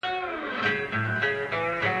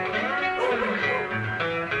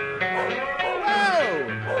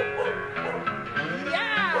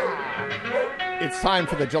time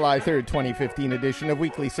for the July 3rd, 2015 edition of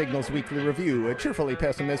Weekly Signals Weekly Review, a cheerfully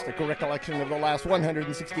pessimistic recollection of the last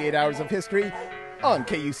 168 hours of history on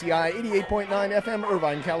KUCI 88.9 FM,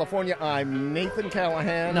 Irvine, California. I'm Nathan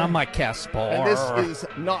Callahan. And I'm Mike Caspar. And this is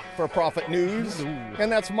not-for-profit news. Ooh.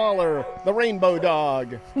 And that's Mahler, the rainbow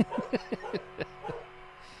dog.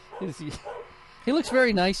 He looks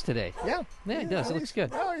very nice today. Yeah, he does. It looks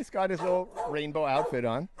good. Well, he's got his little rainbow outfit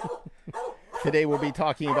on. Today we'll be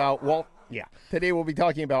talking about Wall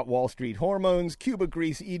Street hormones, Cuba,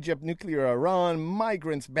 Greece, Egypt, nuclear Iran,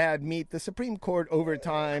 migrants, bad meat, the Supreme Court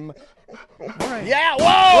overtime. Right. Yeah,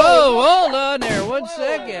 whoa, hold on there, 1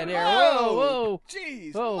 second there. Whoa.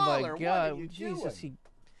 Jeez, oh Mahler, my God, what are you Jesus, doing?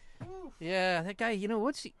 Yeah, that guy. You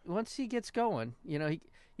know, once he gets going, you know,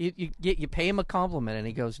 you pay him a compliment and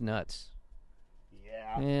he goes nuts.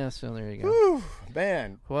 Yeah, so there you go. Whew,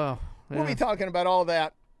 man. Wow. Yeah. We'll be talking about all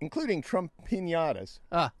that, including Trump piñatas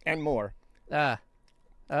and more. Okay.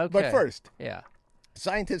 But first, yeah,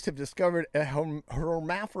 scientists have discovered a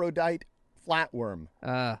hermaphrodite flatworm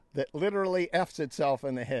that literally F's itself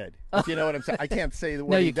in the head. If you know what I'm saying. I can't say the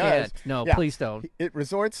word no, he does. Can't. No, yeah. Please don't. It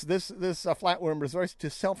resorts, this flatworm resorts to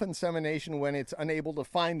self-insemination when it's unable to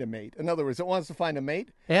find a mate. In other words, it wants to find a mate.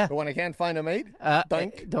 Yeah. But when it can't find a mate,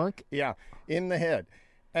 dunk. Yeah, in the head.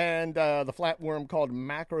 And the flatworm called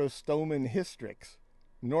Macrostomon hystrix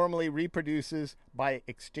normally reproduces by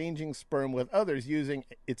exchanging sperm with others using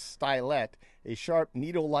its stylet, a sharp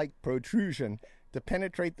needle-like protrusion, to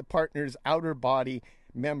penetrate the partner's outer body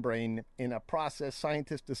membrane in a process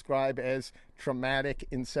scientists describe as traumatic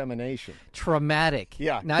insemination. Traumatic.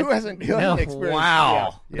 Yeah. Who hasn't experienced?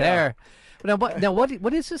 Wow. Yeah. There. Now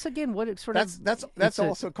what is this again? What sort of? That's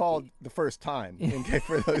also called the first time. Okay,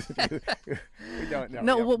 for those of you who don't know.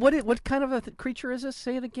 No, yeah. what kind of a creature is this?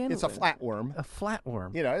 Say it again. It's a flatworm. A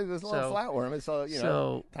flatworm. You know, it's a little flatworm. It's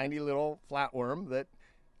a tiny little flatworm that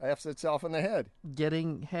F's itself in the head.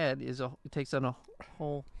 Getting head it takes on a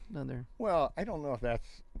whole another. Well, I don't know if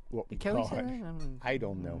that's what we Can call we say it. that? I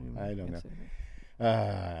don't know.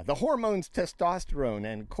 The hormones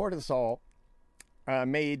testosterone and cortisol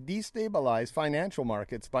may destabilize financial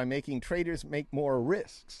markets by making traders make more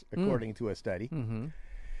risks, according to a study. Mm-hmm.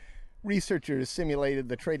 Researchers simulated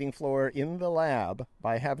the trading floor in the lab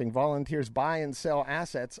by having volunteers buy and sell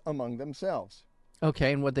assets among themselves.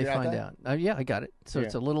 Okay, and what'd they find out? Yeah, I got it. So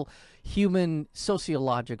it's a little human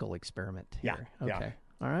sociological experiment here. Yeah. Okay. Yeah.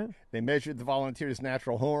 All right. They measured the volunteers'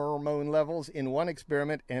 natural hormone levels in one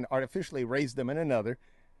experiment and artificially raised them in another.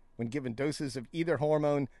 When given doses of either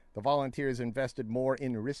hormone, the volunteers invested more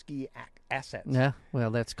in risky assets. Yeah,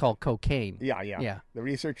 well, that's called cocaine. Yeah. The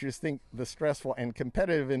researchers think the stressful and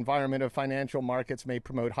competitive environment of financial markets may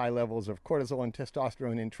promote high levels of cortisol and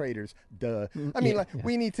testosterone in traders. Duh. I mean,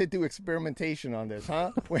 we need to do experimentation on this,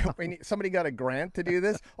 huh? Somebody got a grant to do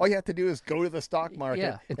this? All you have to do is go to the stock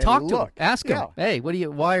market and talk to them. Ask them, yeah. hey,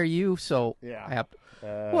 why are you so happy?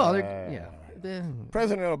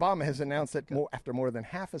 President Obama has announced that after more than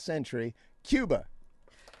half a century, Cuba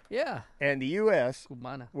and the U.S.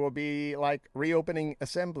 will be like reopening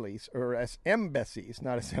assemblies or embassies,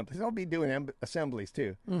 not assemblies. They'll be doing assemblies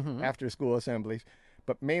too, after-school assemblies,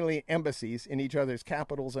 but mainly embassies in each other's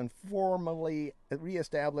capitals and formally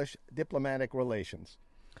reestablish diplomatic relations.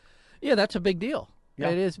 Yeah, that's a big deal. Yeah.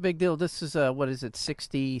 It is a big deal. This is,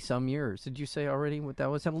 60-some years. Did you say already what that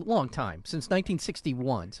was? A long time, since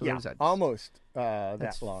 1961. So yeah, what was that? Almost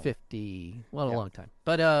that's that long. 50, a long time.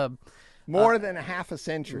 But more than a half a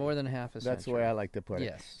century. More than a half a century. That's the way I like to put it.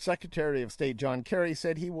 Yes. Secretary of State John Kerry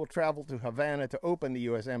said he will travel to Havana to open the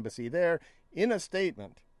U.S. Embassy there. In a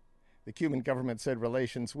statement, the Cuban government said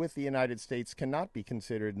relations with the United States cannot be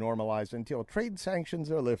considered normalized until trade sanctions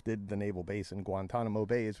are lifted, the naval base in Guantanamo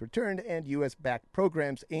Bay is returned, and U.S.-backed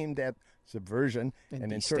programs aimed at subversion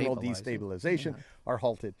and internal destabilization are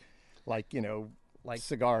halted. Like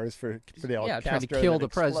cigars for Fidel Castro. Trying to kill the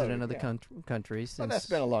president of the country. Well, that's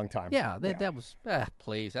been a long time. Yeah, that was,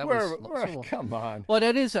 please. Come on. Well,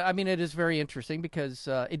 it is very interesting because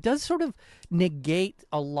it does sort of negate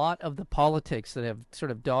a lot of the politics that have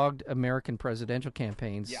sort of dogged American presidential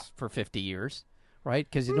campaigns for 50 years. Right?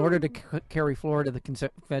 Because in order to carry Florida, the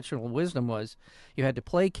conventional wisdom was you had to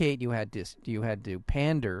placate, you had to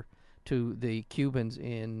pander to the Cubans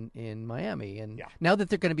in Miami. And now that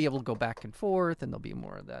they're going to be able to go back and forth and there'll be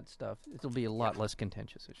more of that stuff, it'll be a lot less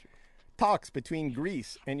contentious issue. Talks between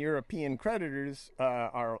Greece and European creditors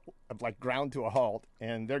are ground to a halt,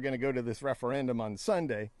 and they're going to go to this referendum on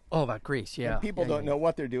Sunday. Oh, about Greece, yeah. And people don't know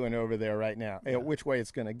what they're doing over there right now, which way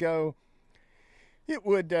it's going to go. It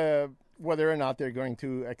would whether or not they're going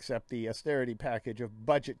to accept the austerity package of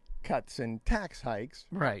budget cuts and tax hikes.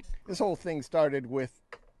 Right. This whole thing started with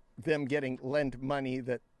them getting lent money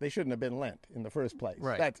that they shouldn't have been lent in the first place.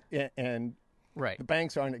 Right. And Right. the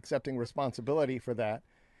banks aren't accepting responsibility for that,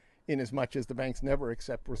 in as much as the banks never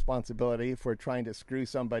accept responsibility for trying to screw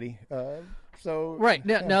somebody. Right.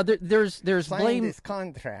 Now there's sign blame. this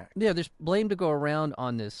contract. Yeah, there's blame to go around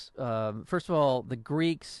on this. First of all, the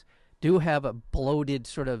Greeks do have a bloated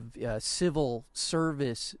sort of civil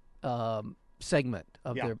service segment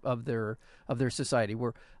of their society,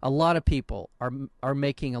 where a lot of people are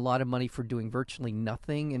making a lot of money for doing virtually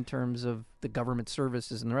nothing in terms of the government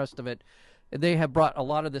services and the rest of it. They have brought a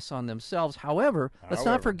lot of this on themselves. However, let's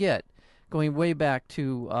not forget, going way back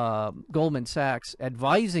to Goldman Sachs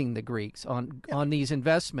advising the Greeks on these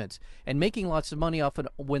investments and making lots of money off it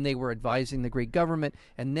when they were advising the Greek government.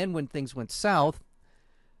 And then when things went south,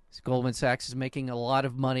 Goldman Sachs is making a lot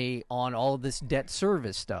of money on all of this debt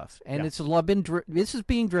service stuff. And it's this is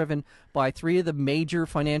being driven by three of the major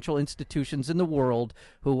financial institutions in the world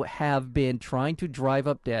who have been trying to drive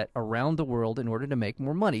up debt around the world in order to make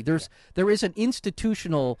more money. There is an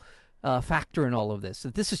institutional factor in all of this.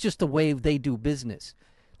 That this is just the way they do business.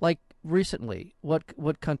 Like recently,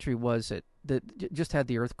 what country was it that just had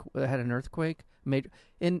an earthquake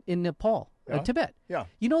in Nepal, Tibet? Yeah.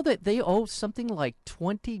 You know that they owe something like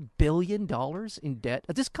 $20 billion in debt.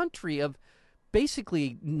 This country of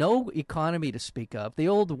basically no economy to speak of. They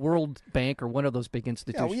owe the World Bank or one of those big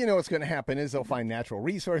institutions. Yeah, well, you know what's going to happen is they'll find natural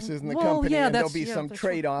resources in the company, and there'll be some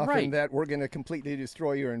trade-off in that we're going to completely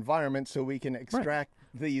destroy your environment so we can extract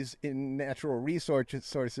these in natural resources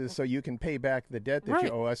so you can pay back the debt that you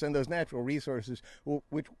owe us, and those natural resources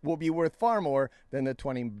which will be worth far more than the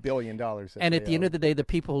 $20 billion. And at the end of the day, the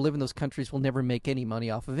people who live in those countries will never make any money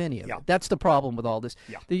off of any of it. That's the problem with all this.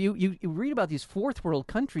 Yeah. You read about these fourth world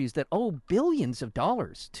countries that owe billions of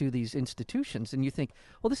dollars to these institutions, and you think,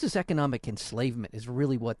 well, this is economic enslavement is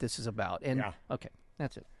really what this is about. And okay,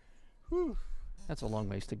 that's it. Whew. That's a long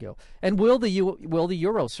ways to go. And will the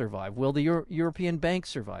euro survive? Will the European banks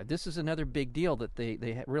survive? This is another big deal that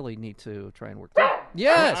they really need to try and work through.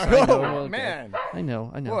 Yes, I know. Oh, man. I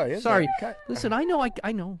know. Boy, Sorry. Listen, I know.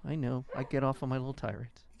 I get off on my little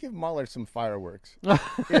tirades. Give Mueller some fireworks.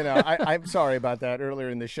 I'm sorry about that earlier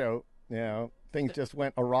in the show. Things just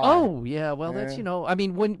went awry. Oh, yeah. Well, that's, I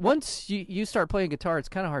mean, once you start playing guitar, it's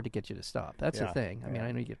kind of hard to get you to stop. That's the thing. I mean,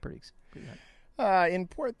 I know you get pretty hard. In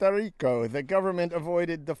Puerto Rico, the government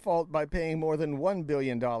avoided default by paying more than $1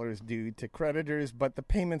 billion due to creditors, but the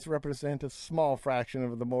payments represent a small fraction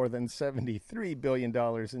of the more than $73 billion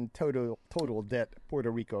in total debt Puerto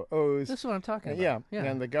Rico owes. This is what I'm talking about. Yeah.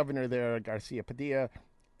 And the governor there, Garcia Padilla,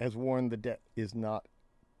 has warned the debt is not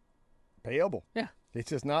payable. Yeah. It's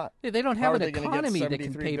just not. Yeah, they don't have an economy economy that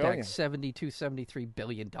can pay back $73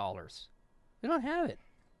 billion. They don't have it.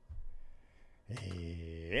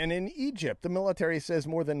 And in Egypt, the military says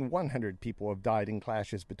more than 100 people have died in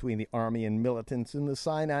clashes between the army and militants in the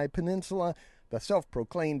Sinai Peninsula. The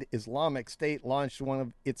self-proclaimed Islamic State launched one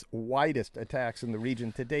of its widest attacks in the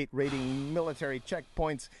region to date, raiding military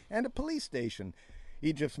checkpoints and a police station.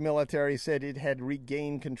 Egypt's military said it had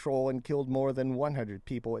regained control and killed more than 100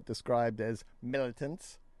 people it described as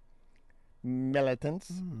militants.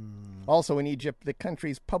 Also in Egypt, the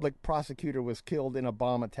country's public prosecutor was killed in a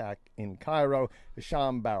bomb attack in Cairo.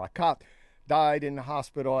 Hisham Barakat died in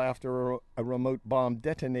hospital after a remote bomb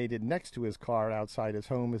detonated next to his car outside his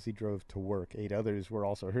home as he drove to work. 8 others were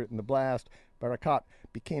also hurt in the blast. Barakat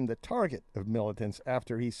became the target of militants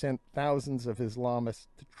after he sent thousands of Islamists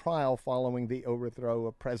to trial following the overthrow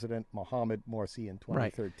of President Mohamed Morsi in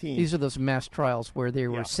 2013. Right. These are those mass trials where they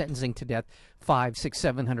were sentencing to death 500, 600,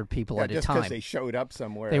 700 people at a time. Just because they showed up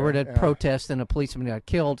somewhere. They were at a protest and a policeman got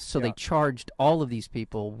killed, so they charged all of these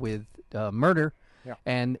people with murder. Yeah.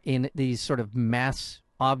 And in these sort of mass,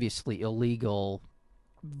 obviously illegal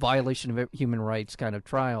violation of human rights kind of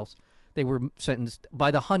trials, they were sentenced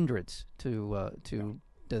by the hundreds to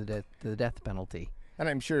the death penalty. And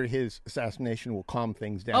I'm sure his assassination will calm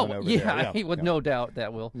things down over there. Yeah, with no doubt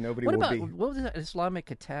that will. What was that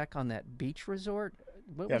Islamic attack on that beach resort?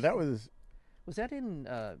 Was that in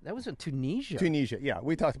Tunisia? Tunisia, yeah.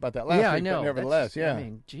 We talked about that last week, I know. But nevertheless, I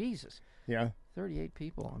mean, Jesus. Yeah. 38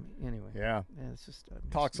 people. I mean, anyway. Yeah. It's just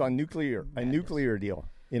talks on a nuclear deal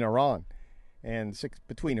in Iran, and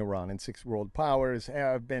between Iran and 6 world powers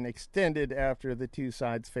have been extended after the two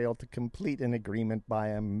sides failed to complete an agreement by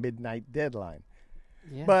a midnight deadline.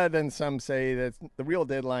 Yeah. But then some say that the real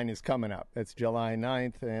deadline is coming up. It's July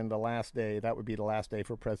 9th, and that would be the last day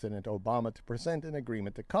for President Obama to present an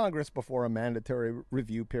agreement to Congress before a mandatory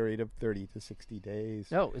review period of 30 to 60 days.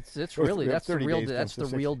 No, it's really that's the 30 real days that's the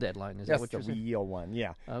comes to real 60. deadline. Is That's that what the you're saying? real one,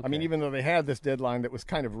 yeah. Okay. I mean, even though they had this deadline that was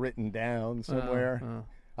kind of written down somewhere,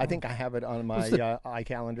 I think I have it on my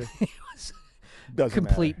iCalendar. Doesn't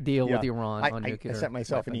Complete matter. deal Yeah. with Iran on I nuclear sent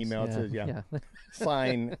myself an weapons. email Yeah. to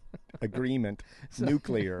sign agreement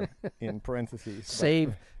nuclear in parentheses.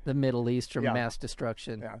 Save the Middle East from Yeah. mass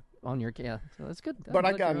destruction Yeah. on your So that's good. But I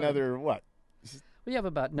I'm glad got you're another what? We have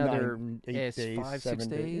about another 8 days, 5, 6 7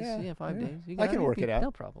 days. days. Yeah, 5 Yeah. days. You I got can work it out.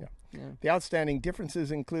 No problem. Yeah. The outstanding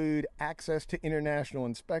differences include access to international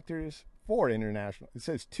inspectors for international. It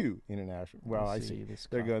says two international. Well, I Let's see. this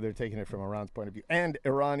There you go. They're taking it from Iran's point of view. And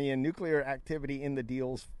Iranian nuclear activity in the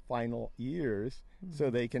deal's final years,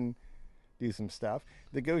 so they can do some stuff.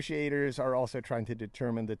 Negotiators are also trying to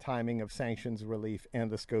determine the timing of sanctions relief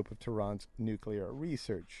and the scope of Tehran's nuclear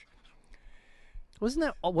research. Wasn't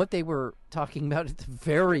that what they were talking about at the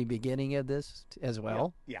very beginning of this as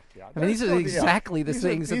well? Yeah. I mean, these are exactly the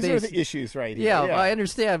things that these they. are the issues right here. Yeah, I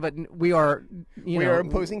understand, but we are, we are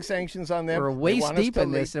imposing sanctions on them. We're They waist want us deep to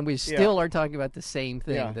in this, and we still are talking about the same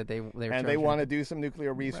thing Yeah. that they're and they want to do some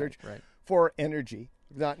nuclear research Right. for energy,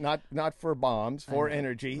 not for bombs, for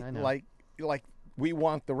energy. I know. Like we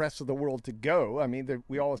want the rest of the world to go. I mean,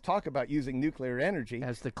 we always talk about using nuclear energy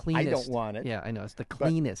as the cleanest. I don't want it. Yeah, I know it's the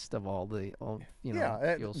cleanest of all the fuel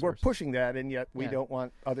we're sources. pushing that, and yet we Yeah. don't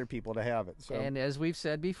want other people to have it. So And as we've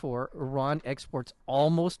said before, Iran exports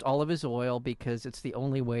almost all of his oil because it's the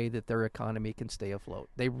only way that their economy can stay afloat.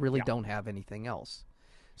 They really don't have anything else.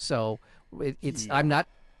 So it's I'm not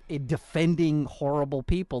defending horrible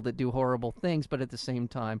people that do horrible things, but at the same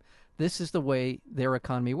time, this is the way their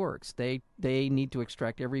economy works. They need to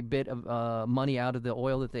extract every bit of money out of the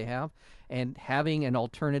oil that they have, and having an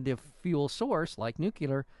alternative fuel source like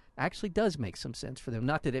nuclear actually does make some sense for them.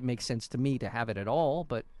 Not that it makes sense to me to have it at all,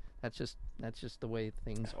 but that's just the way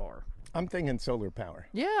things are. I'm thinking solar power.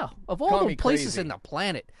 Yeah, of all Call the me places crazy. in the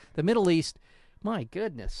planet, the Middle East, my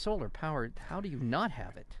goodness, solar power, how do you not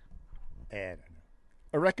have it? I don't know.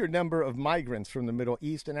 A record number of migrants from the Middle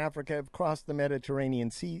East and Africa have crossed the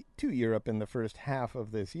Mediterranean Sea to Europe in the first half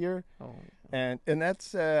of this year. Oh. And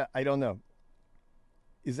that's, I don't know.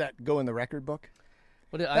 Is that go in the record book?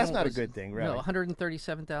 But That's not a good thing, really. No,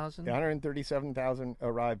 137,000? 137,000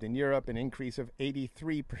 arrived in Europe, an increase of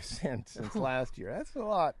 83% since last year. That's a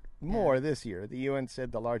lot more this year. The UN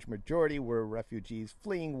said the large majority were refugees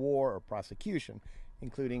fleeing war or prosecution,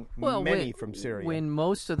 including many from Syria. When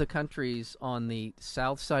most of the countries on the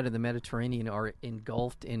south side of the Mediterranean are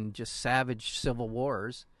engulfed in just savage civil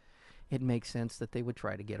wars, it makes sense that they would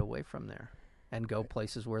try to get away from there and go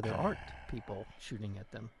places where there aren't people shooting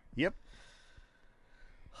at them. Yep.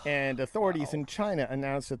 And authorities in China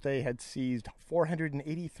announced that they had seized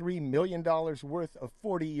 $483 million worth of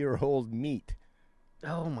 40-year-old meat,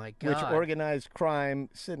 Oh, my God. which organized crime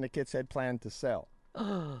syndicates had planned to sell.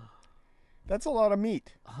 That's a lot of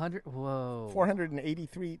meat. Whoa.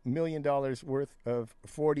 $483 million worth of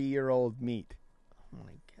 40-year-old meat. Oh,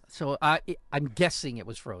 my God. So I'm guessing it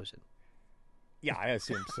was frozen. Yeah, I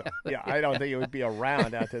assume so. Yeah, I don't think it would be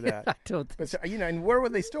around after that. I don't think But so, and where were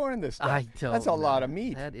they storing this stuff? I don't That's a lot know. of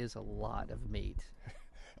meat. That is a lot of meat.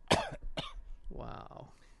 Wow.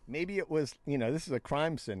 Maybe it was, this is a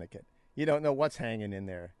crime syndicate. You don't know what's hanging in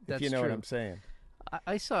there, if That's you know what true. I'm saying.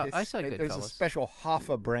 I saw Goodfellas. There's a special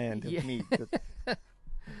Hoffa brand of Yeah. meat.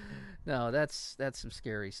 No, that's some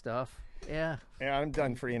scary stuff. Yeah. Yeah, I'm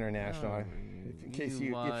done for international. Oh, In case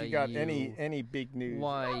you- if you got why any big news.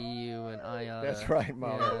 Why you and I? That's right,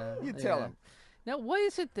 Molly. You tell him. Now, why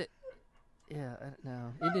is it that? Yeah,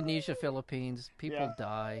 no. Indonesia, Philippines, people Yeah.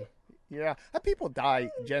 die. Yeah, people die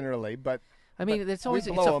generally, but I mean, it's always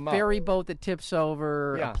blow a 'em up. ferry boat that tips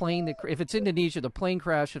over, Yeah. a plane that if it's Indonesia, the plane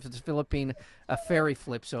crash. If it's Philippine, a ferry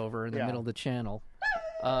flips over in the Yeah. middle of the channel.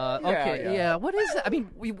 Yeah, Okay, yeah. What is that? I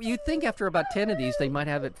mean, you think after about 10 of these, they might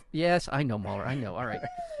have it. Yes, I know, Mahler. I know. All right.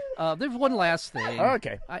 There's one last thing.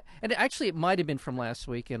 Okay. And actually, it might have been from last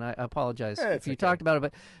week, and I apologize Yeah, if it's you okay. talked about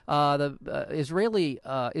it. But the Israeli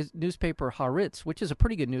newspaper Haaretz, which is a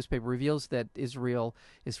pretty good newspaper, reveals that Israel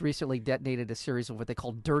has recently detonated a series of what they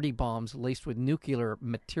call dirty bombs laced with nuclear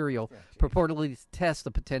material, purportedly to test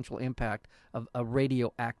the potential impact of a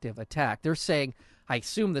radioactive attack. They're saying, I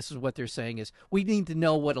assume this is what they're saying is we need to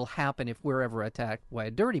know what'll happen if we're ever attacked by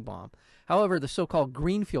a dirty bomb. However, the so-called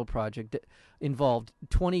Greenfield project involved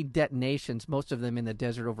 20 detonations, most of them in the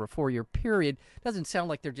desert over a 4-year period. Doesn't sound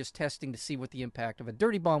like they're just testing to see what the impact of a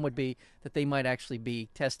dirty bomb would be, that they might actually be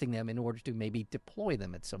testing them in order to maybe deploy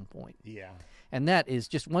them at some point. Yeah. And that is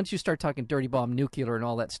just, once you start talking dirty bomb, nuclear, and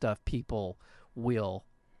all that stuff, people will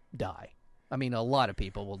die. I mean, a lot of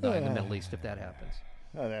people will die in the Middle East if that happens.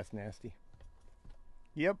 Oh, that's nasty.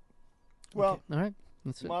 Yep. Well, okay. All right.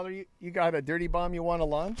 That's it. Mahler, you got a dirty bomb you want to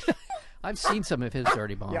launch? I've seen some of his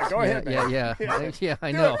dirty bombs. Yeah, go ahead, man. Yeah,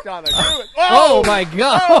 I Do know. it, Connor, do it. Oh, my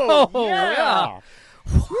God. Oh, yeah.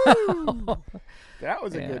 Wow. That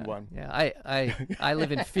was a good one. Yeah, I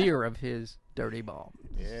live in fear of his dirty bomb.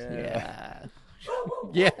 Yeah.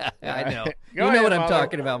 Yeah, I know. Go You know ahead, what I'm Mahler.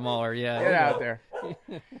 talking about, Mahler. Yeah. Get out there.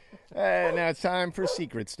 Now it's time for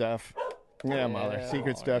secret stuff. Yeah, Mahler,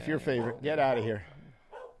 secret stuff, your favorite. Get out of here.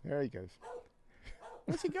 There he goes.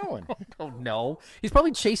 Where's he going? Oh, no. He's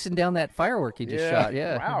probably chasing down that firework he just shot.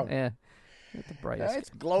 Yeah. Wow. Yeah. At the brightest. It's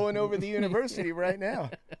glowing over the university right now.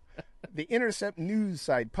 The Intercept news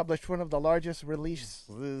site published one of the largest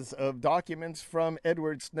releases of documents from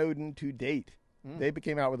Edward Snowden to date. They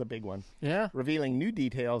came out with a big one, Yeah. revealing new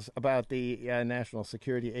details about the National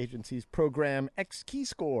Security Agency's program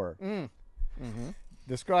X-Keyscore.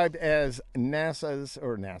 Described as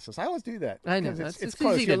NASA's. I always do that. I know. 'cause it's It's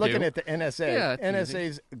close. easy You're to looking do. at the NSA. Yeah, it's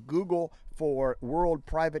NSA's Google for World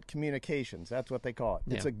Private Communications. That's what they call it.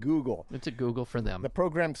 It's Yeah. a Google. It's a Google for them. The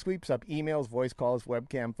program sweeps up emails, voice calls,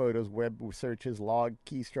 webcam photos, web searches, log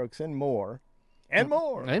keystrokes, and more. And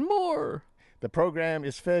more. And more. The program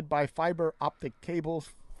is fed by fiber optic cables,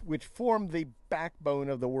 which form the backbone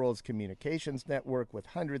of the world's communications network with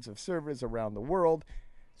hundreds of servers around the world.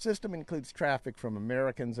 System includes traffic from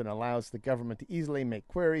Americans and allows the government to easily make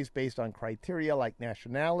queries based on criteria like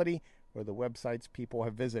nationality or the websites people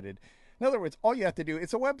have visited. In other words, all you have to do,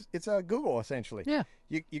 it's a Google essentially. Yeah.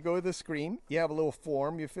 You go to the screen, you have a little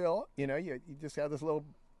form you fill, you just have this little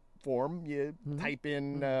form, you type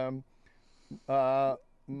in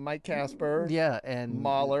Mike Casper, Yeah. And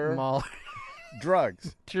Mahler.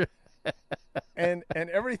 drugs, and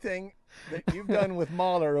everything that you've done with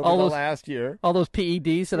Mahler over the last year. All those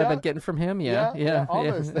PEDs that I've Yeah. been getting from him. Yeah. all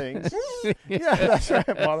those things. Yeah, that's right,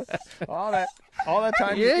 Mahler. All that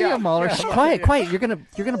time. Yeah, Mahler. Yeah. Shh, quiet. You're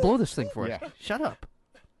gonna blow this thing for us. Yeah. Shut up.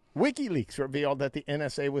 WikiLeaks revealed that the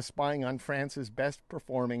NSA was spying on France's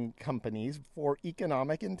best-performing companies for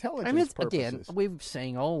economic intelligence I mean, purposes. again, we've been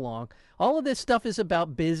saying all along, all of this stuff is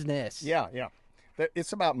about business. Yeah.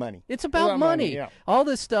 It's about money. It's about money. Yeah. All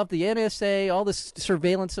this stuff, the NSA, all this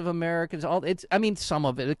surveillance of Americans, some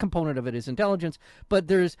of it, a component of it is intelligence, but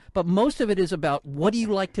most of it is about what do you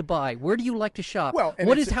like to buy? Where do you like to shop? Well,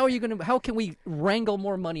 and how can we wrangle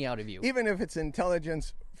more money out of you? Even if it's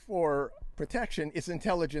intelligence for protection, it's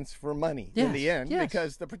intelligence for money in the end, yes.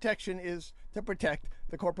 because the protection is to protect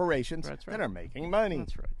the corporations That's right. that are making money.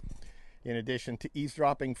 That's right. In addition to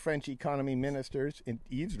eavesdropping French economy ministers. Ooh.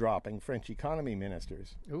 Eavesdropping French economy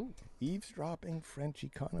ministers.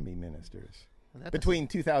 Well, Between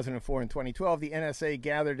 2004 and 2012, the NSA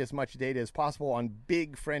gathered as much data as possible on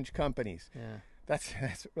big French companies. Yeah.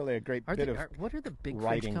 That's really a great bit of what are the big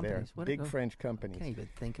writing French there. companies? What Big are, French I companies. can't even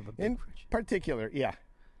think of a big In French. particular, yeah.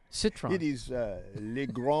 Citron. It is Les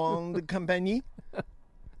Grandes Compagnies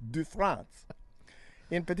de France.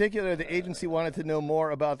 In particular, the agency wanted to know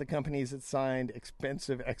more about the companies that signed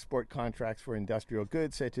expensive export contracts for industrial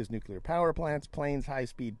goods such as nuclear power plants, planes,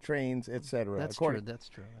 high-speed trains, etc. That's true. That's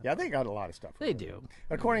true. Yeah, they got a lot of stuff. They do.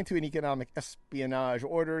 According to an economic espionage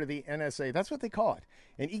order, the NSA, that's what they call it,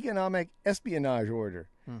 an economic espionage order.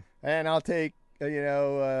 And I'll take,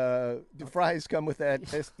 the fries come with that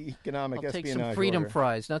economic I'll take espionage some freedom order.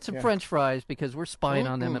 fries, not some Yeah. French fries, because we're spying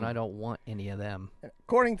on them, and I don't want any of them.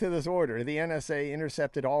 According to this order, the NSA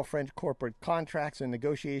intercepted all French corporate contracts and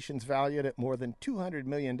negotiations valued at more than $200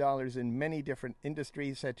 million in many different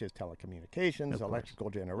industries such as telecommunications, electrical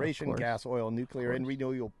generation, gas, oil, nuclear, and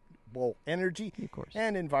renewable energy, Of course.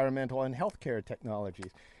 and environmental and healthcare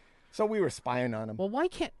technologies. So we were spying on them. Well, why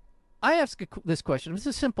can't I ask this question? It's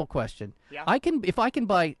a simple question. Yeah. If I can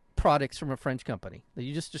buy products from a French company that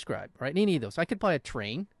you just described, right? Any of those, I could buy a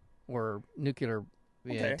train or nuclear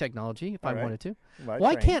technology if I right. wanted to. Buy a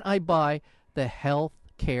Why train. can't I buy the health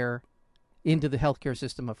care into the healthcare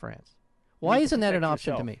system of France? Why need to isn't that an protect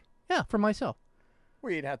option to yourself. me? Yeah, for myself.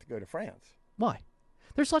 Well, you'd have to go to France. Why?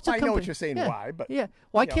 There's lots of I know what companies. you're saying Yeah, why, but yeah.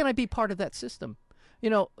 Why yeah. can't I be part of that system?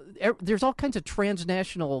 There's all kinds of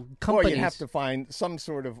transnational companies. Well, you'd have to find some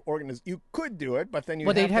sort of organization. You could do it, but then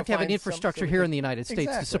They'd have to have an infrastructure here in the United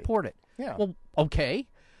States to support it. Yeah. Well, okay.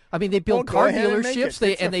 I mean, they build Well, go car ahead and make dealerships. it.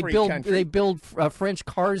 It's a They free build country. French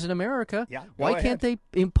cars in America. Yeah, go Why ahead. can't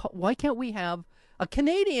they? Why can't we have a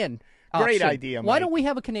Canadian Great option? idea, Why Mike. don't we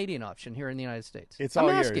have a Canadian option here in the United States? It's I'm all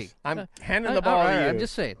asking. yours. I'm handing all the ball right, to you. I'm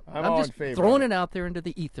just saying. I'm all in just favor throwing of it out there into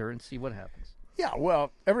the ether and see what happens. Yeah,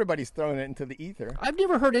 well, everybody's throwing it into the ether. I've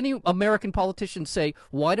never heard any American politician say,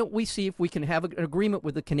 why don't we see if we can have an agreement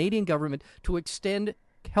with the Canadian government to extend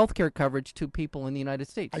health care coverage to people in the United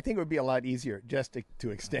States? I think it would be a lot easier just to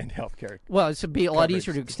extend health care. Well, it would be a lot coverage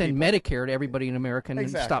easier to to extend people. Medicare to everybody in America and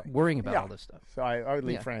Exactly. stop worrying about Yeah. all this stuff. So I would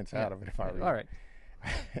leave Yeah. France Yeah. out of it if I were you. All right.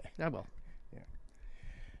 I will.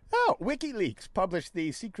 Oh, WikiLeaks published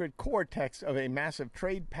the secret core text of a massive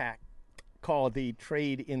trade pact called the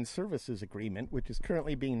Trade in Services Agreement, which is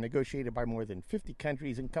currently being negotiated by more than 50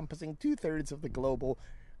 countries, encompassing 2/3 of the global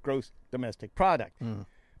gross domestic product.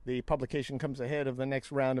 The publication comes ahead of the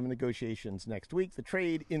next round of negotiations next week. The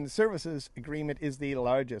Trade in Services Agreement is the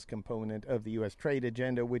largest component of the U.S. trade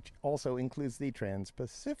agenda, which also includes the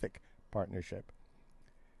Trans-Pacific Partnership.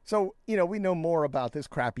 So, we know more about this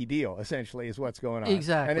crappy deal, essentially, is what's going on.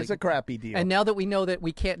 Exactly. And it's a crappy deal. And now that we know that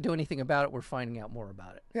we can't do anything about it, we're finding out more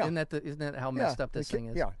about it. Yeah. Isn't that how messed up this thing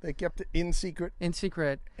is? Yeah, they kept it in secret, In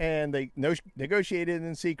secret. and they negotiated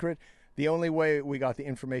in secret. The only way we got the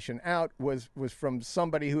information out was from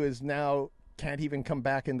somebody who is now can't even come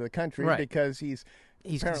back into the country Right. because he's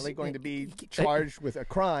apparently going to be charged with a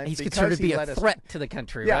crime. He's because considered to he be a let us- threat to the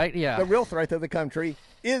country, Yeah, right? Yeah. The real threat to the country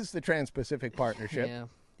is the Trans-Pacific Partnership. Yeah.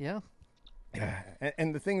 Yeah.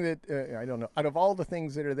 And the thing that, I don't know, out of all the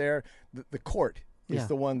things that are there, the court is Yeah.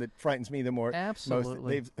 the one that frightens me the most.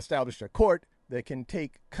 Absolutely. They've established a court that can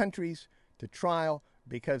take countries to trial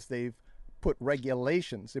because they've put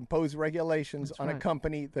imposed regulations That's on a right.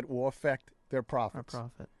 company that will affect their Our profits.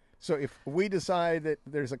 profit. So if we decide that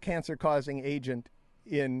there's a cancer-causing agent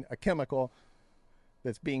in a chemical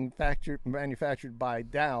that's being manufactured by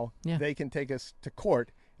Dow, Yeah. they can take us to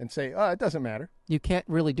court and say, oh, it doesn't matter. You can't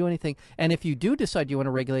really do anything. And if you do decide you want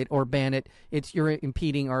to regulate or ban it, you're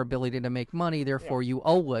impeding our ability to make money. Therefore, you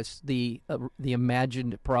owe us the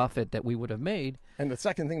imagined profit that we would have made. And the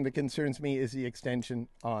second thing that concerns me is the extension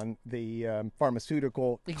on the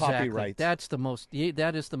pharmaceutical Exactly. copyrights. That is the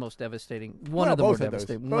most devastating. One Well, of the more both of those.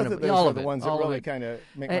 devastating. Both of those all are of the it, ones that all of really it. kind of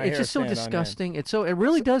make my And hair it's just so stand on end. disgusting. It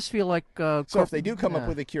really does feel like. So if they do come up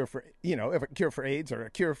with a cure for, if a cure for AIDS or a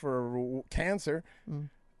cure for cancer,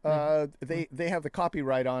 they have the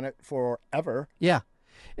copyright on it forever. Yeah.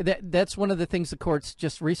 That's one of the things the courts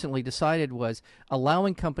just recently decided was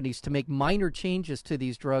allowing companies to make minor changes to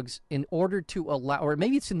these drugs in order to allow, or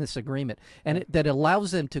maybe it's in this agreement, and that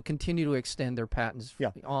allows them to continue to extend their patents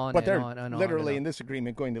on But and they're on and literally on. in this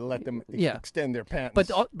agreement going to let them Yeah. extend their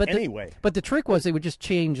patents But anyway. But the trick was they would just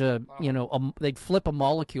change they'd flip a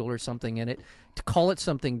molecule or something in it to call it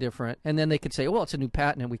something different, and then they could say, well, it's a new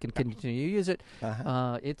patent and we can continue to use it.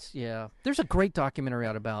 There's a great documentary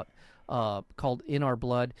out about called In Our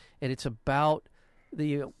Blood, and it's about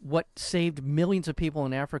what saved millions of people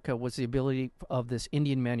in Africa was the ability of this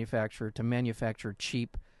Indian manufacturer to manufacture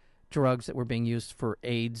cheap drugs that were being used for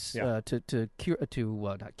AIDS to cure,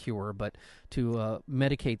 not cure, but to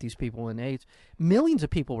medicate these people in AIDS. Millions of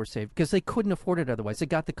people were saved because they couldn't afford it otherwise. They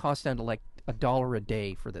got the cost down to like $1 a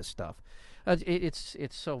day for this stuff. It's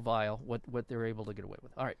so vile what they're able to get away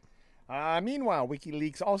with. All right. Meanwhile,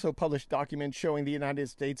 WikiLeaks also published documents showing the United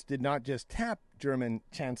States did not just tap German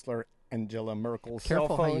Chancellor Angela Merkel's cell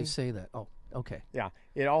Careful phone. how you say that. Oh, okay. Yeah,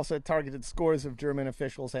 it also targeted scores of German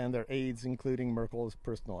officials and their aides, including Merkel's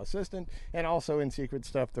personal assistant. And also in secret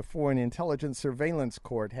stuff, the Foreign Intelligence Surveillance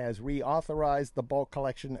Court has reauthorized the bulk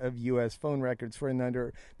collection of U.S. phone records for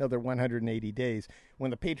another 180 days.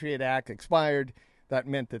 When the Patriot Act expired, that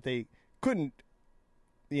meant that they couldn't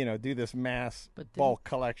do this mass bulk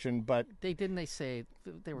collection, but They say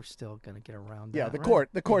they were still going to get around. yeah, that, the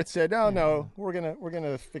right? court said, "Oh no, we're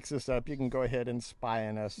gonna fix this up. You can go ahead and spy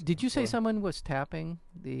on us." Did you say someone was tapping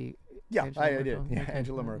the? Yeah, Angela I Merkel? did. Yeah, Okay.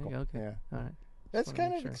 Angela Merkel. Okay. Yeah, All right. that's wanna kind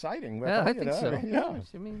make of sure. exciting. Yeah, I think so. Yeah.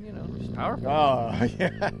 I mean, it's powerful. Oh,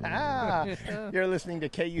 yeah. You're listening to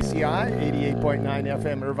KUCI 88.9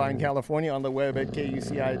 FM, Irvine, California, on the web at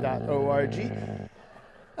kuci.org.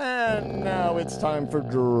 And now it's time for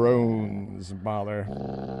drones,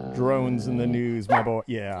 Mahler. Drones in the news, my boy.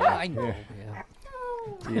 Yeah. I know. Yeah.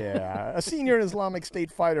 Yeah. A senior Islamic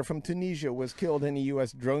State fighter from Tunisia was killed in a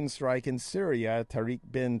U.S. drone strike in Syria. Tariq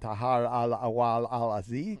bin Tahar al-Awal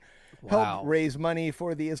al-Azi helped raise money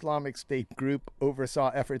for the Islamic State group, oversaw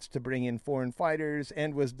efforts to bring in foreign fighters,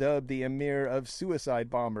 and was dubbed the emir of suicide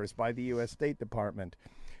bombers by the U.S. State Department.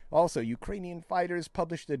 Also, Ukrainian fighters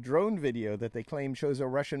published a drone video that they claim shows a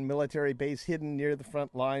Russian military base hidden near the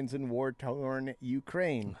front lines in war-torn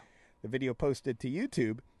Ukraine. The video posted to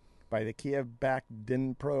YouTube by the Kiev-backed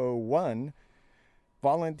Dnipro 1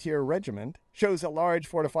 volunteer regiment shows a large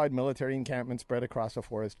fortified military encampment spread across a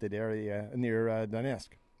forested area near Donetsk.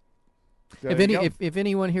 If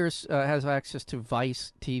anyone here has access to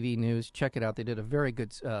Vice TV News, check it out. They did a very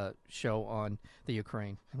good show on the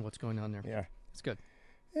Ukraine and what's going on there. Yeah. It's good.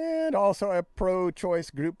 And also a pro-choice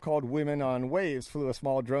group called Women on Waves flew a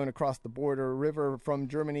small drone across the border river from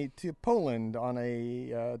Germany to Poland on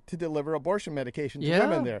to deliver abortion medication to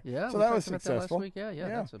women there. Yeah, so that was successful. That last week. Yeah,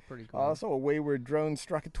 that's a pretty cool. Also, a wayward drone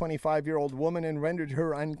struck a 25-year-old woman and rendered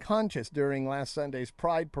her unconscious during last Sunday's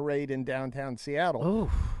Pride Parade in downtown Seattle. Oh.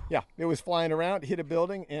 Yeah, it was flying around, hit a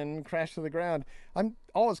building, and crashed to the ground. I'm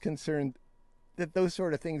always concerned that those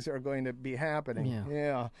sort of things are going to be happening. Yeah.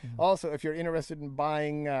 Mm-hmm. Also, if you're interested in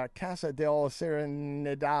buying Casa del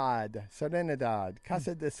Serenidad,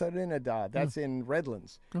 Casa de Serenidad, that's in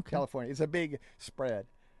Redlands, California. It's a big spread.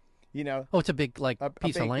 You know, it's a big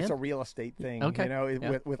piece of land. It's a real estate thing. Okay. You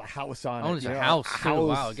know, with a house on it. Oh, it's a house.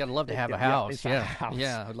 Wow, you gotta love to have a house. It's a house.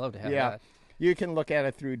 Yeah, I'd love to have that. You can look at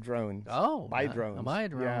it through drones. Oh, buy drones. Buy a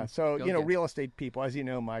drone. Yeah. So real estate people, as you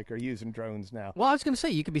know, Mike, are using drones now. Well, I was going to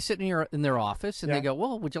say you could be sitting here in their office and they go,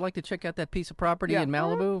 "Well, would you like to check out that piece of property in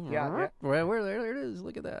Malibu?" Yeah. Where there it is.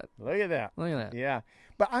 Look at that. Look at that. Yeah.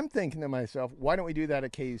 But I'm thinking to myself, why don't we do that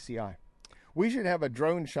at KUCI? We should have a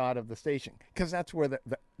drone shot of the station because that's where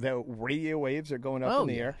the radio waves are going up in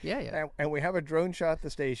the air. Yeah. And we have a drone shot at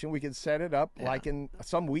the station. We could set it up like in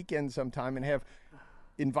some weekend sometime and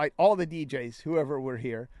invite all the DJs, whoever were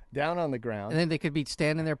here, down on the ground. And then they could be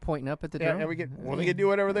standing there pointing up at the drone. And they could do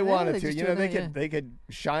whatever they wanted to. You know, they could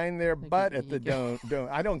shine their butt at the dome.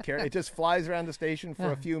 I don't care. It just flies around the station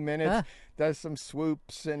for a few minutes, does some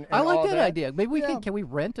swoops and I like all that idea. Maybe we can we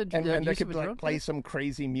rent a drone? And they could play some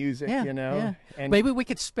crazy music, you know. Yeah. And maybe we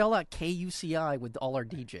could spell out KUCI with all our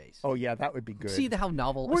DJs. Oh yeah, that would be good. See how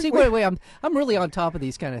novel. Wait, I'm really on top of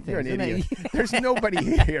these kind of things. You're an idiot. There's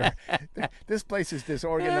nobody here. This place is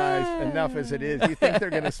disorganized enough as it is. You think they're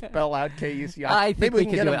going to spell out KUCI? I think we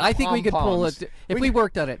could do it. I think we could pull it. If we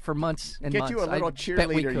worked on it for months and months. Get you a little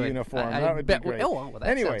cheerleader uniform. That would be great. Well,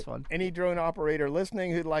 that sounds fun. Any drone operator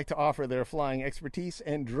listening who'd like to offer their flying expertise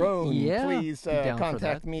and drone, please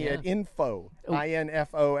contact me at info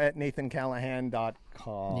at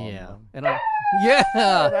nathancallahan.com. Yeah. And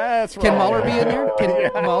that's right. Can Mahler be in there?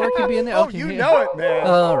 Mahler can be in there? Oh, you know it, man.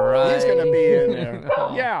 All right. He's going to be in there.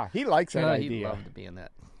 Yeah, he likes that idea. He'd love to be in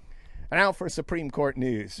that. Now for Supreme Court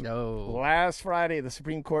news. No. Last Friday, the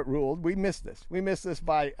Supreme Court ruled. We missed this. We missed this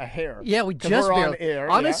by a hair. Yeah, we just we're barely. on air.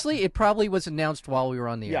 Honestly, it probably was announced while we were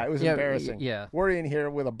on the air. Yeah, it was embarrassing. Yeah. We're in here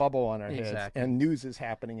with a bubble on our heads, Exactly. and news is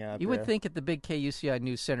happening out there. You would think at the big KUCI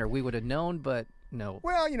News Center we would have known, but no.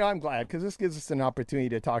 Well, you know, I'm glad because this gives us an opportunity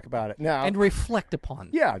to talk about it now. And reflect upon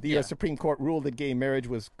it. Yeah, the Supreme Court ruled that gay marriage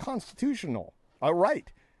was constitutional. All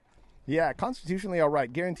right. Yeah, constitutionally all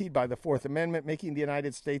right, guaranteed by the Fourth Amendment, making the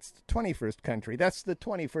United States the 21st country. That's the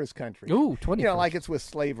 21st country. Ooh, 21st. You know, like it's with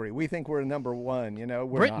slavery. We think we're number one, you know.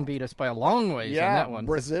 Britain beat us by a long ways on that one.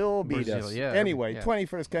 Brazil beat us. Yeah. Anyway,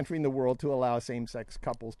 21st country in the world to allow same-sex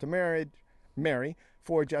couples to marry.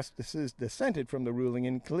 Four justices dissented from the ruling,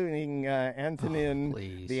 including Antonin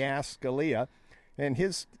the Ass Scalia. And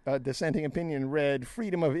his dissenting opinion read,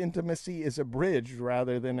 freedom of intimacy is abridged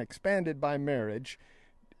rather than expanded by marriage.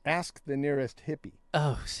 Ask the nearest hippie.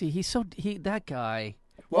 Oh, see, that guy.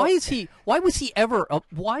 Well, why is he a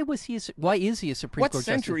Supreme Court justice? What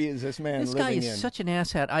century is this man living in? This guy is such an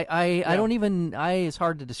asshat. I don't even. It's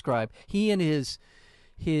hard to describe. He and his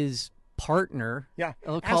partner. Yeah.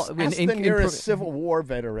 Ask the nearest Civil War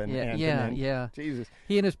veteran. Yeah. Jesus.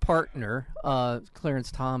 He and his partner,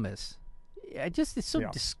 Clarence Thomas. It's so.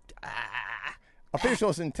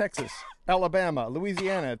 Officials in Texas, Alabama,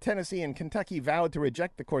 Louisiana, Tennessee, and Kentucky vowed to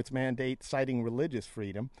reject the court's mandate, citing religious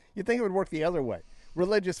freedom. You'd think it would work the other way.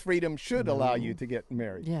 Religious freedom should allow you to get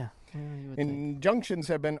married. Yeah. Injunctions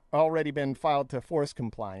have already been filed to force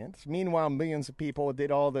compliance. Meanwhile, millions of people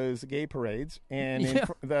did all those gay parades, and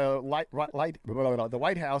the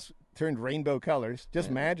White House turned rainbow colors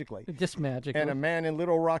magically. Just magically. And a man in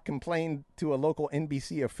Little Rock complained to a local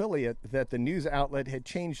NBC affiliate that the news outlet had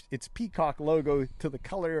changed its peacock logo to the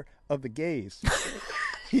color of the gays.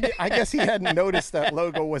 I guess he hadn't noticed that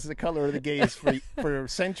logo was the color of the gays for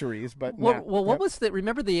centuries. But well, what was the?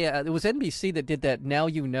 Remember it was NBC that did that. Now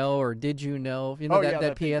you know, or did you know? You know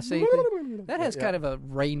that PSA thing? That has kind of a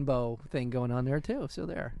rainbow thing going on there too. So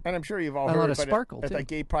there. And I'm sure you've all a heard lot of but sparkle at too. that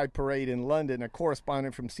gay pride parade in London, a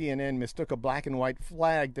correspondent from CNN mistook a black and white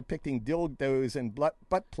flag depicting dildos and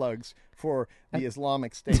butt plugs for the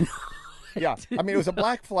Islamic State. Yeah, I mean, it was a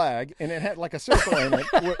black flag, and it had like a circle in it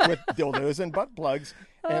with dildos and butt plugs.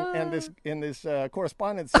 And this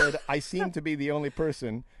correspondent said, "I seem to be the only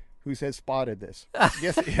person who has spotted this."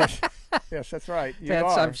 Yes, that's right. You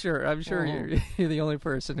are. I'm sure you're the only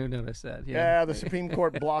person who noticed that. Yeah, the Supreme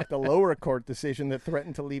Court blocked a lower court decision that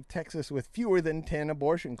threatened to leave Texas with fewer than 10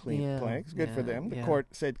 abortion clinics. Good for them. The court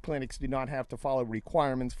said clinics do not have to follow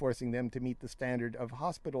requirements forcing them to meet the standard of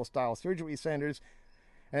hospital-style surgery centers.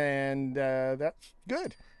 And that's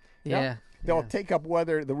good. Yeah. They'll take up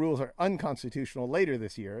whether the rules are unconstitutional later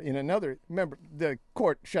this year. Remember, the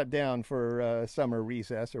court shut down for summer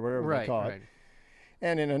recess or whatever they call it.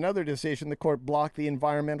 And in another decision, the court blocked the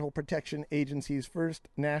Environmental Protection Agency's first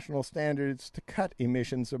national standards to cut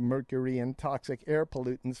emissions of mercury and toxic air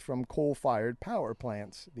pollutants from coal-fired power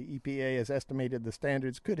plants. The EPA has estimated the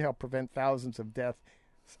standards could help prevent thousands of deaths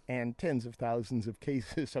and tens of thousands of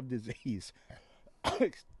cases of disease.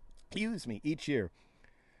 Excuse me, each year.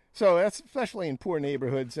 So that's especially in poor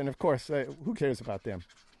neighborhoods, and of course, who cares about them?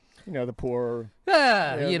 The poor.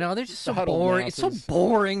 They're just so boring. It's so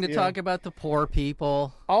boring to talk about the poor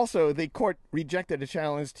people. Also, the court rejected a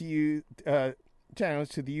challenge to the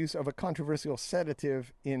use of a controversial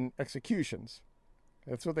sedative in executions.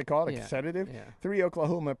 That's what they call it, a sedative. Yeah. 3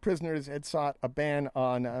 Oklahoma prisoners had sought a ban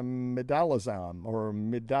on midazolam.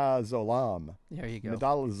 There you go.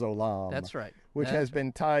 Midazolam. That's right. Which has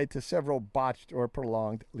been tied to several botched or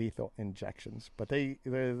prolonged lethal injections. But this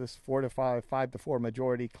 5-4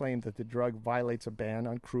 majority claimed that the drug violates a ban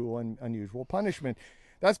on cruel and unusual punishment.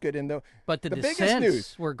 That's good. But the biggest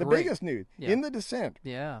news were great. The biggest news in the dissent.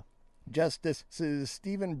 Yeah. Justices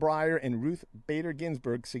Stephen Breyer and Ruth Bader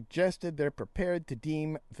Ginsburg suggested they're prepared to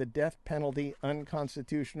deem the death penalty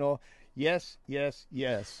unconstitutional. Yes, yes,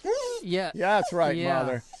 yes. Yeah, that's right,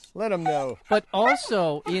 Mother. Let them know. But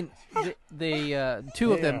also, in the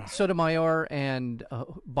two of them, Sotomayor and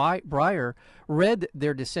Breyer, read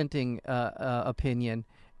their dissenting opinion.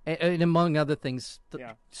 And among other things,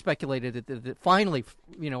 speculated that finally,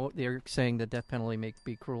 they're saying the death penalty may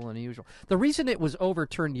be cruel and unusual. The reason it was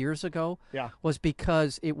overturned years ago was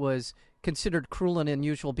because it was considered cruel and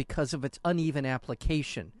unusual because of its uneven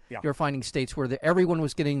application. You're finding states where everyone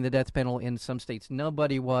was getting the death penalty, in some states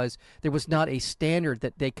nobody was. There was not a standard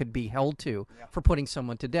that they could be held to for putting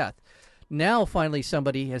someone to death. Now, finally,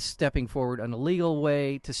 somebody is stepping forward in a legal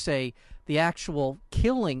way to say the actual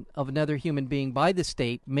killing of another human being by the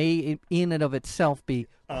state may, in and of itself, be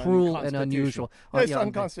cruel and unusual. It's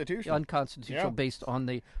unconstitutional. Unconstitutional based on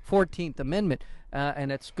the 14th Amendment.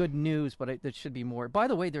 And it's good news, but there should be more. By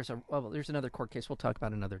the way, there's another court case we'll talk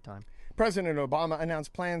about another time. President Obama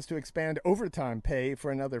announced plans to expand overtime pay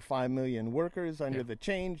for another 5 million workers under the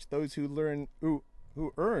change. Those who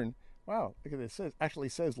earn, wow, look at this. It actually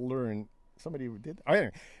says learn. Somebody did.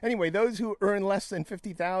 Anyway, those who earn less than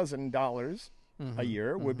 $50,000 a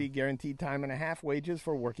year would be guaranteed time and a half wages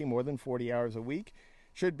for working more than 40 hours a week.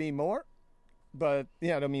 Should be more, but I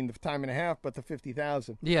don't mean the time and a half, but the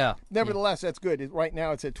 50,000. Yeah. Nevertheless, that's good. Right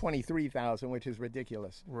now, it's at 23,000, which is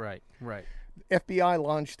ridiculous. Right. FBI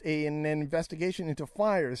launched an investigation into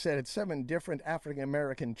fires set at 7 different African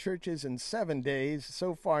American churches in 7 days.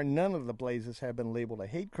 So far, none of the blazes have been labeled a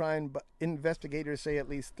hate crime, but investigators say at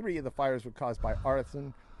least 3 of the fires were caused by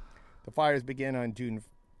arson. The fires began on June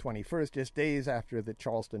 21st, just days after the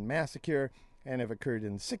Charleston massacre, and have occurred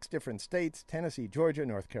in 6 different states: Tennessee, Georgia,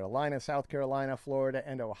 North Carolina, South Carolina, Florida,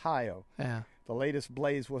 and Ohio. Yeah. The latest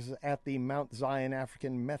blaze was at the Mount Zion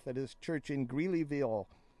African Methodist Church in Greeleyville,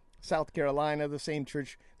 South Carolina, the same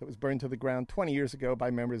church that was burned to the ground 20 years ago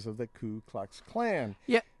by members of the Ku Klux Klan.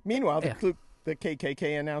 Yeah. Meanwhile, the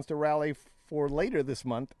KKK announced a rally for later this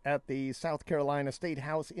month at the South Carolina State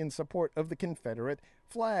House in support of the Confederate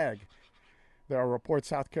flag. There are reports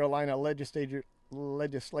South Carolina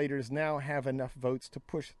legislators now have enough votes to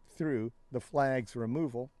push through the flag's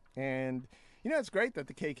removal. And, it's great that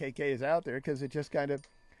the KKK is out there because it just kind of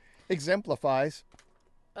exemplifies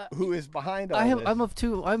who is behind all this.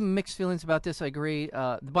 I have mixed feelings about this. I agree.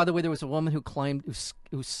 By the way, there was a woman who claimed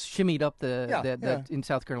who shimmied up in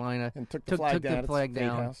South Carolina and took the flag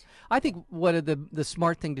down. House. I think what the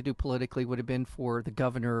smart thing to do politically would have been for the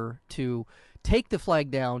governor to take the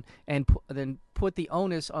flag down and then put the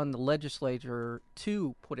onus on the legislature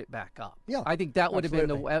to put it back up. Yeah, I think that would have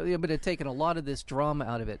been it would have taken a lot of this drama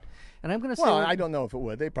out of it. And I'm going to say, I don't know if it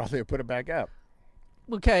would. They probably would put it back up.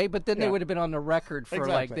 Okay, but then they would have been on the record for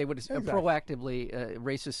they would have proactively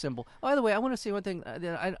racist symbol. By the way, I want to say one thing.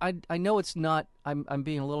 I know it's not. I'm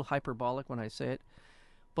being a little hyperbolic when I say it,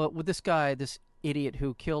 but with this guy, this idiot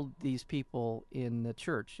who killed these people in the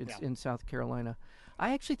church in South Carolina,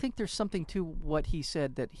 I actually think there's something to what he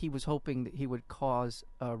said, that he was hoping that he would cause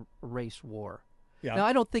a race war. Yeah. Now,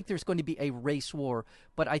 I don't think there's going to be a race war,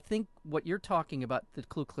 but I think what you're talking about, the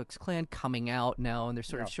Ku Klux Klan coming out now and they're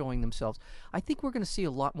sort of showing themselves, I think we're going to see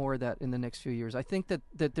a lot more of that in the next few years. I think that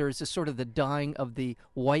there's a sort of the dying of the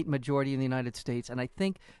white majority in the United States, and I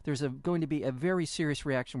think there's going to be a very serious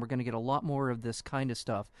reaction. We're going to get a lot more of this kind of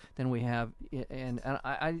stuff than we have, and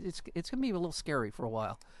it's going to be a little scary for a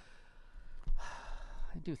while.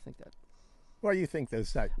 I do think that. Well, you think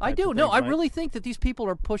those types I do. No, I really think that these people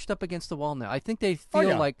are pushed up against the wall now. I think they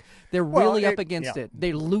feel like they're really up against it.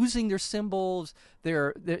 They're losing their symbols.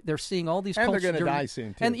 They're seeing all these and they're going to die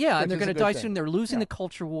soon too. And and they're going to die soon. They're losing the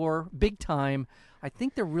culture war big time. I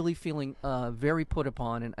think they're really feeling very put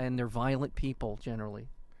upon, and they're violent people generally.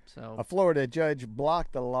 So a Florida judge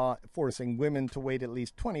blocked the law forcing women to wait at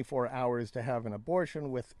least 24 hours to have an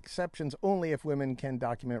abortion, with exceptions only if women can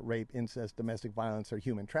document rape, incest, domestic violence, or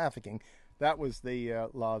human trafficking. That was the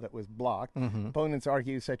law that was blocked. Mm-hmm. Opponents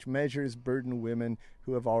argue such measures burden women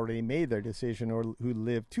who have already made their decision or who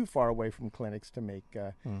live too far away from clinics to make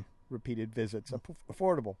repeated visits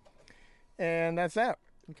affordable. And that's that.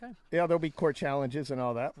 Okay. Yeah, there'll be court challenges and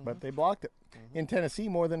all that, but they blocked it. Mm-hmm. In Tennessee,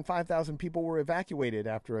 more than 5,000 people were evacuated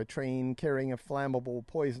after a train carrying a flammable,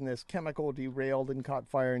 poisonous chemical derailed and caught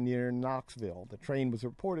fire near Knoxville. The train was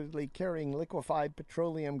reportedly carrying liquefied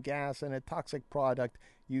petroleum gas and a toxic product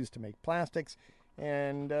used to make plastics,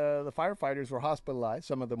 and the firefighters were hospitalized.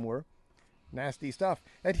 Some of them were. Nasty stuff.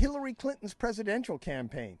 At Hillary Clinton's presidential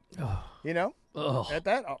campaign, at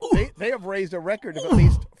that, they have raised a record of at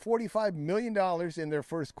least $45 million in their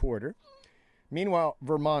first quarter. Meanwhile,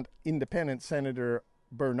 Vermont Independent Senator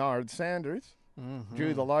Bernard Sanders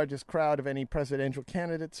drew the largest crowd of any presidential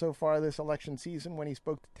candidate so far this election season when he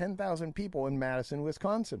spoke to 10,000 people in Madison,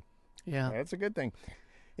 Wisconsin. Yeah. That's a good thing.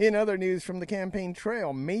 In other news from the campaign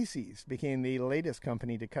trail, Macy's became the latest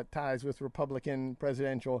company to cut ties with Republican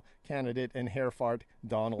presidential candidate and hair fart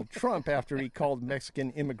Donald Trump after he called Mexican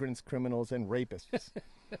immigrants criminals and rapists.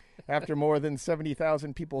 After more than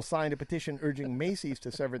 70,000 people signed a petition urging Macy's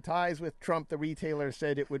to sever ties with Trump, the retailer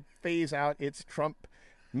said it would phase out its Trump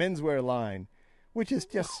menswear line, which is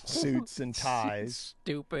just suits and ties.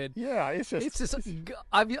 Stupid. Yeah, it's just.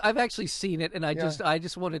 I've actually seen it, and I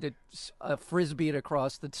just wanted to frisbee it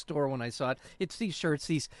across the store when I saw it. It's these shirts,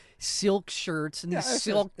 these silk shirts, and these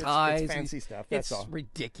silk ties. It's fancy stuff. That's all. It's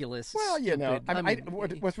ridiculous. Well,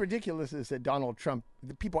 what's ridiculous is that Donald Trump,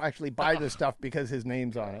 the people actually buy this stuff because his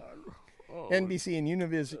name's on it. NBC and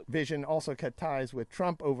Univision also cut ties with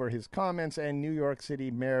Trump over his comments, and New York City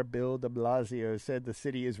Mayor Bill de Blasio said the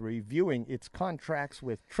city is reviewing its contracts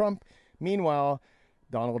with Trump. Meanwhile,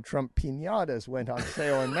 Donald Trump piñatas went on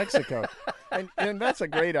sale in Mexico. and that's a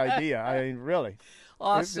great idea. I mean, really.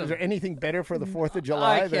 Awesome. Is there anything better for the 4th of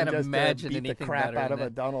July than just imagine beat the crap out of a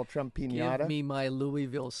Donald Trump piñata? Give me my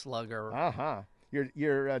Louisville Slugger. Uh-huh.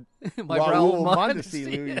 Your my Raul Mondesi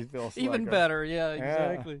Louisville Slugger. Even better, yeah,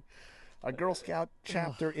 exactly. Yeah. A Girl Scout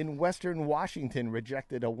chapter in Western Washington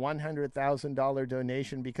rejected a $100,000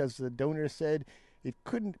 donation because the donor said it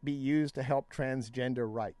couldn't be used to help transgender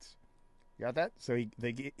rights. You got that? So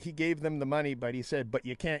he gave them the money, but he said, but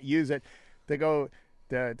you can't use it to go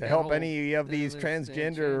to help any of these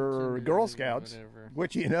transgender Girl Scouts,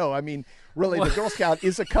 which, I mean, really, the Girl Scout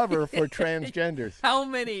is a cover for transgenders. How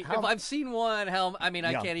many? If I've seen one,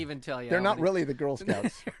 I can't even tell you. They're not really the Girl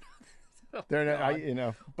Scouts. They're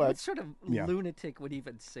not, but what sort of lunatic would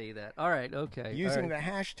even say that? All right, okay. Using the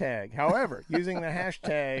hashtag, however, using the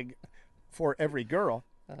hashtag for every girl,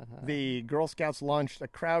 the Girl Scouts launched a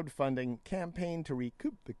crowdfunding campaign to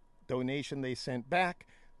recoup the donation they sent back.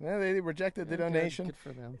 They rejected the donation, good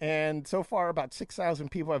for them. And so far, about 6,000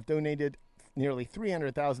 people have donated nearly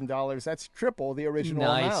 $300,000. That's triple the original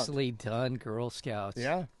amount. Nicely done, Girl Scouts.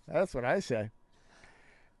 Yeah, that's what I say.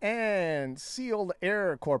 And Sealed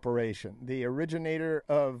Air Corporation, the originator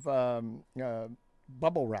of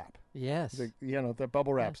bubble wrap. Yes. The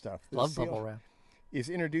bubble wrap stuff. Love bubble wrap. is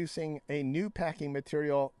introducing a new packing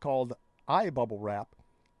material called iBubble Wrap.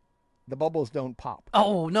 The bubbles don't pop.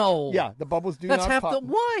 Oh, no. Yeah, the bubbles do That's not half pop.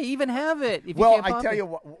 why even have it? If Well, you can't I pop tell it? you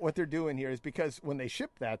what they're doing here is because when they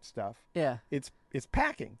ship that stuff, Yeah. it's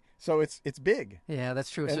packing, so it's big. Yeah, that's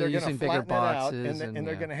true. And so they're they're going using to bigger flatten it out, boxes. and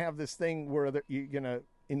they're going to have this thing where you're going to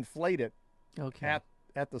inflate it Okay.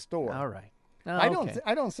 at the store. All right. Oh, I don't. okay.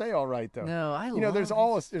 I don't say all right though. No, I love there's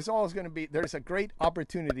it. always going to be. There's a great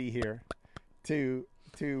opportunity here to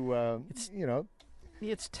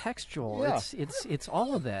It's textual. Yeah. It's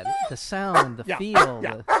all of that. The sound, the Yeah. feel.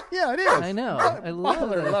 Yeah. The, Yeah, it is. I know. I love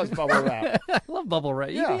Butler it. loves bubble wrap. I love bubble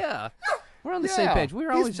wrap. Yeah. Yeah. We're on the same Yeah. page. We're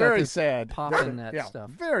He's always out very there sad. popping They're- that stuff.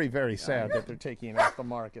 Very, very sad that they're taking it off the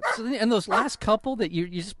market. So then, and those last couple that you're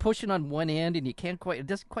just pushing on one end and you can't quite, it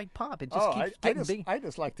doesn't quite pop. It just keeps getting big. I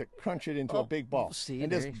just like to crunch it into a big ball see,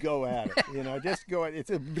 and there just you- go at it. Just go at it. It's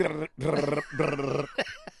a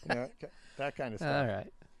that kind of stuff. All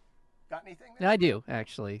right. Got anything there? I do,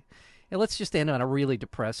 actually. And let's just end on a really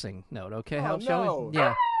depressing note, okay? Oh, Shall no. we?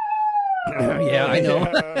 Yeah. Yeah, I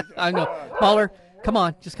know. I know. Mahler, come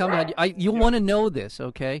on. Just come on. You'll want to know this,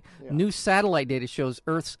 okay? Yeah. New satellite data shows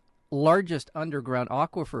Earth's largest underground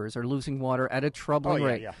aquifers are losing water at a troubling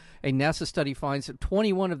rate. Yeah. A NASA study finds that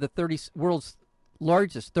 21 of the world's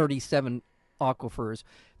largest 37 aquifers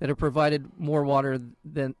that have provided more water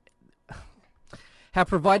than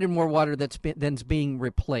than's being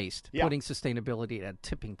replaced, Yeah. putting sustainability at a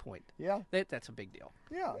tipping point. Yeah. That's a big deal.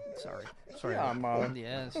 Yeah. Sorry. Yeah, Mom.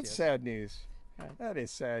 Yes, That's yes. sad news. That is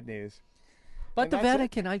sad news. But And the that's it.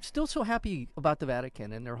 Vatican, I'm still so happy about the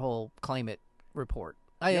Vatican and their whole climate report.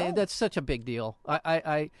 Yeah. That's such a big deal.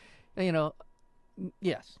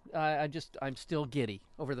 Yes, I'm still giddy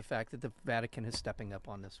over the fact that the Vatican is stepping up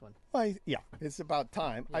on this one. Well, yeah, it's about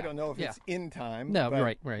time. I don't know if Yeah. it's in time. No,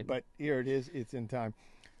 but, right. But here it is. It's in time.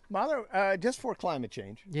 Mother, just for climate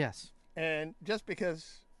change, Yes. and just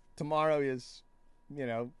because tomorrow is,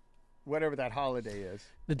 whatever that holiday is.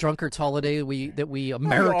 The drunkards' holiday that we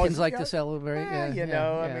Americans like yeah, to celebrate. I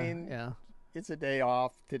mean, yeah. it's a day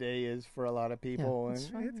off. Today is for a lot of people, that's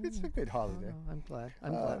and right. it's a good holiday. Oh, I'm glad.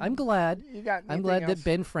 I'm glad. You got I'm anything glad else? that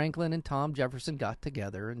Ben Franklin and Tom Jefferson got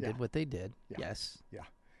together and Yeah. did what they did. Yeah. Yes. Yeah,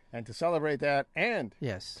 and to celebrate that and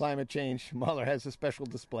Yes. climate change, Mahler has a special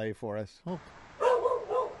display for us. Oh.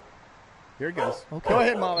 Here it goes. Okay. Go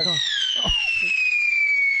ahead, Mahler.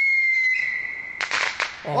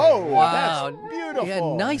 Oh, wow. That's beautiful.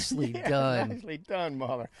 Yeah, nicely Yeah, done. Nicely done,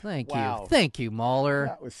 Mahler. Thank Wow. you. Thank you, Mahler.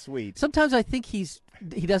 That was sweet. Sometimes I think he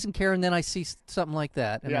doesn't care, and then I see something like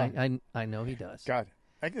that, and Yeah. I know he does. God,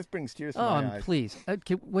 that just brings tears to Oh, my eyes. please.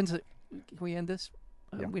 Can we end this?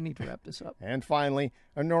 Yeah. We need to wrap this up. And finally,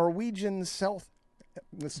 a Norwegian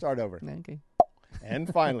Let's start over. Okay.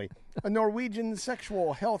 And finally, a Norwegian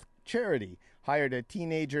sexual health charity hired a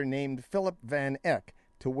teenager named Philip Van Eck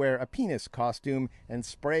to wear a penis costume and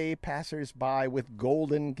spray passers-by with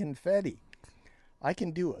golden confetti. I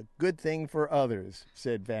can do a good thing for others,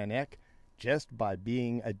 said Van Eck, just by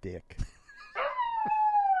being a dick.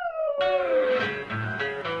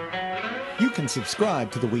 You can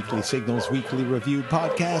subscribe to the Weekly Signals Weekly Review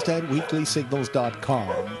podcast at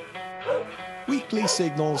weeklysignals.com.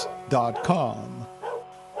 weeklysignals.com.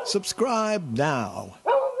 Subscribe now.